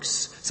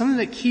works. Something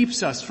that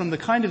keeps us from the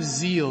kind of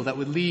zeal that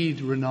would lead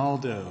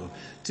Ronaldo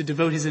to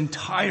devote his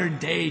entire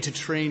day to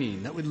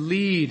training, that would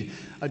lead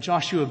a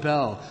Joshua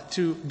Bell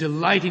to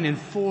delighting in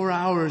 4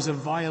 hours of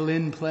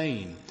violin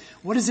playing.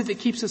 What is it that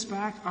keeps us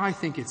back? I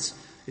think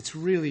it's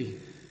really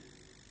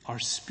our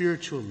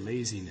spiritual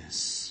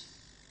laziness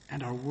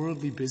and our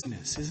worldly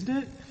business,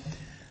 isn't it?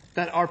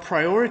 That our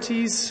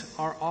priorities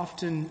are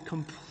often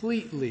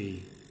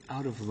completely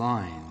out of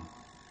line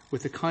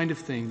with the kind of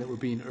thing that we're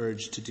being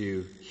urged to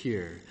do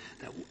here.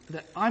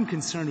 That I'm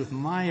concerned with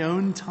my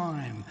own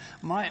time,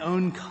 my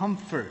own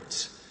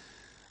comfort,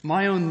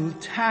 my own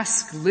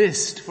task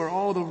list for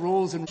all the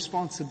roles and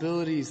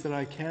responsibilities that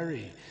I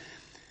carry.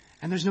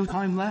 And there's no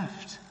time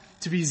left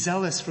to be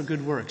zealous for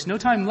good works. No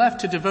time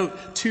left to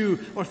devote 2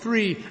 or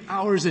 3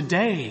 hours a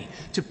day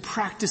to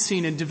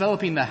practicing and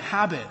developing the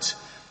habit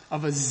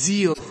of a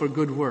zeal for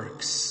good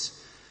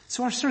works.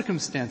 So our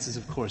circumstances,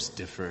 of course,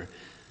 differ.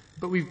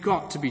 But we've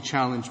got to be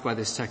challenged by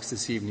this text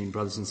this evening,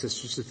 brothers and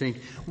sisters, to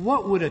think,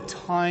 what would a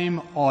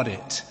time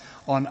audit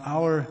on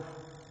our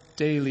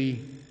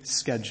daily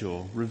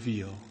schedule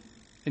reveal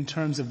in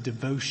terms of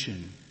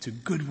devotion to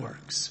good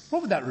works?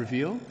 What would that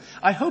reveal?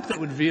 I hope that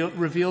would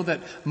reveal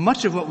that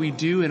much of what we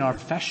do in our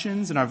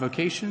professions and our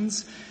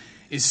vocations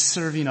is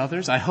serving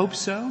others. I hope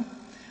so.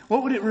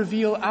 What would it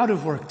reveal out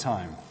of work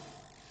time?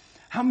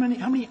 How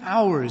many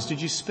hours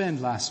did you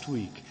spend last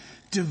week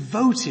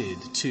devoted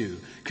to,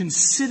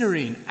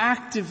 considering,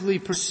 actively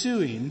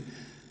pursuing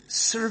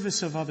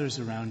service of others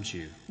around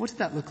you? What did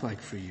that look like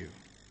for you?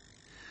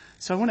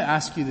 So I want to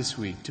ask you this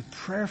week to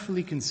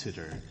prayerfully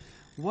consider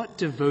what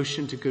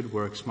devotion to good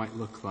works might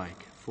look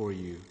like for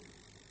you.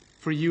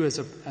 For you as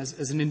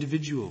an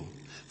individual.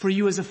 For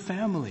you as a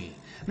family.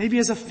 Maybe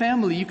as a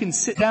family you can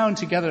sit down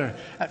together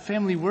at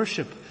family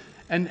worship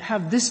and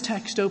have this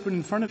text open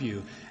in front of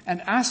you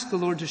and ask the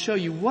Lord to show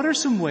you what are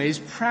some ways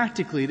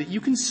practically that you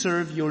can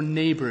serve your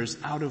neighbors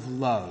out of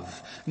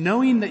love,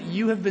 knowing that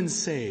you have been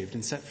saved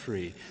and set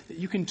free, that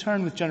you can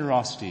turn with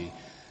generosity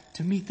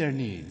to meet their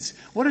needs.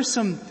 What are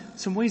some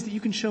ways that you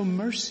can show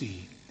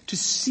mercy, to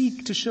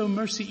seek to show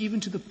mercy even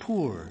to the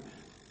poor,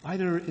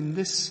 either in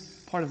this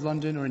part of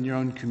London or in your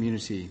own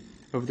community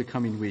over the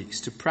coming weeks,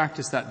 to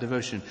practice that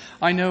devotion?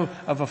 I know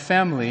of a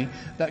family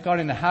that got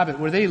in the habit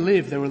where they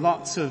lived, there were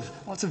lots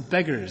of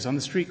beggars on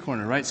the street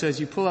corner, right? So as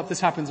you pull up, this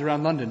happens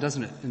around London,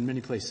 doesn't it, in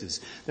many places.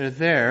 They're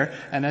there,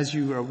 and as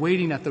you are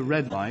waiting at the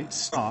red light,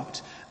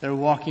 stopped, they're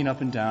walking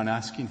up and down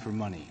asking for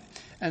money.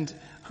 And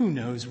who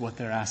knows what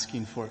they're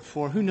asking for it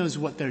for? Who knows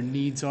what their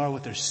needs are,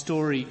 what their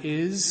story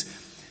is?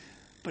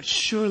 But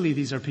surely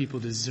these are people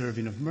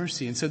deserving of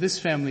mercy. And so this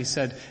family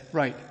said,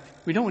 right,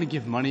 we don't want to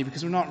give money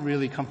because we're not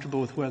really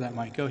comfortable with where that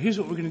might go. Here's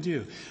what we're going to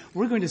do.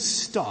 We're going to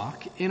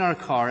stock in our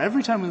car,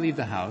 every time we leave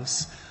the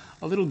house,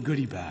 a little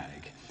goodie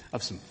bag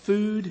of some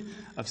food,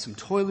 of some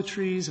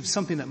toiletries, of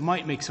something that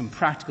might make some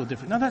practical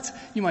difference. Now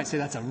you might say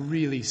that's a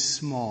really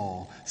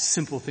small,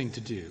 simple thing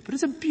to do. But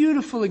it's a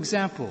beautiful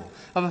example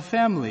of a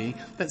family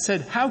that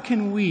said, how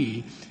can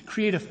we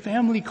create a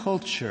family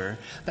culture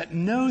that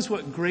knows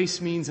what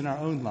grace means in our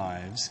own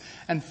lives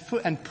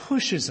and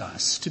pushes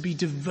us to be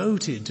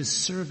devoted to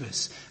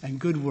service and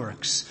good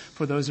works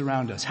for those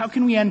around us? How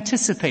can we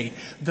anticipate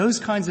those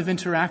kinds of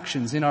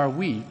interactions in our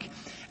week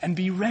and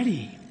be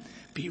ready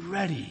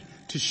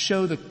to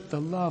show the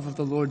love of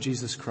the Lord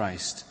Jesus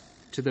Christ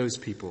to those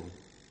people?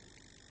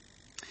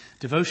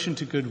 Devotion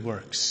to good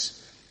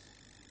works.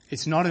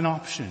 It's not an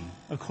option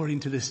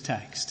according to this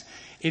text.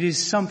 It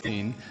is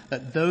something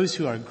that those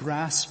who are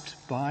grasped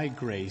by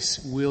grace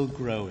will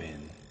grow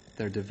in.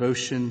 Their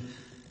devotion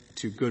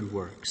to good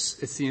works.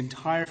 It's the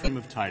entire theme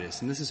of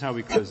Titus, and this is how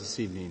we close this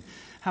evening.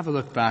 Have a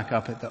look back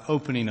up at the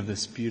opening of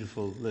this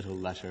beautiful little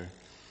letter.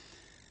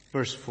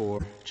 Verse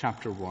 4,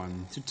 chapter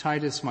 1. To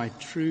Titus, my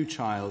true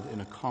child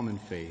in a common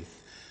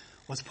faith.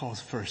 What's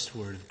Paul's first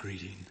word of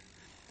greeting?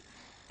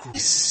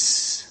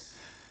 Grace.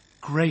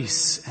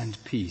 Grace and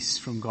peace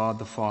from God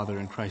the Father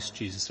and Christ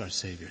Jesus our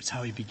Savior. It's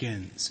how he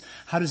begins.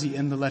 How does he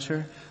end the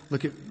letter?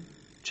 Look at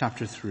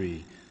chapter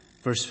 3,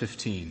 verse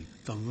 15.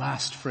 The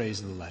last phrase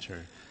of the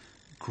letter.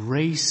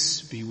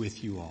 Grace be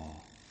with you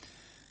all.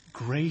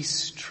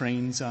 Grace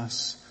trains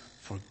us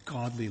for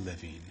godly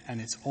living.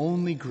 And it's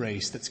only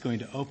grace that's going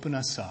to open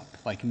us up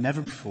like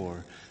never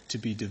before to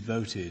be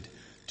devoted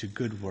to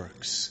good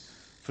works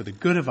for the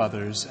good of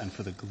others and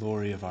for the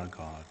glory of our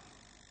God.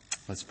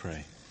 Let's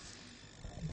pray.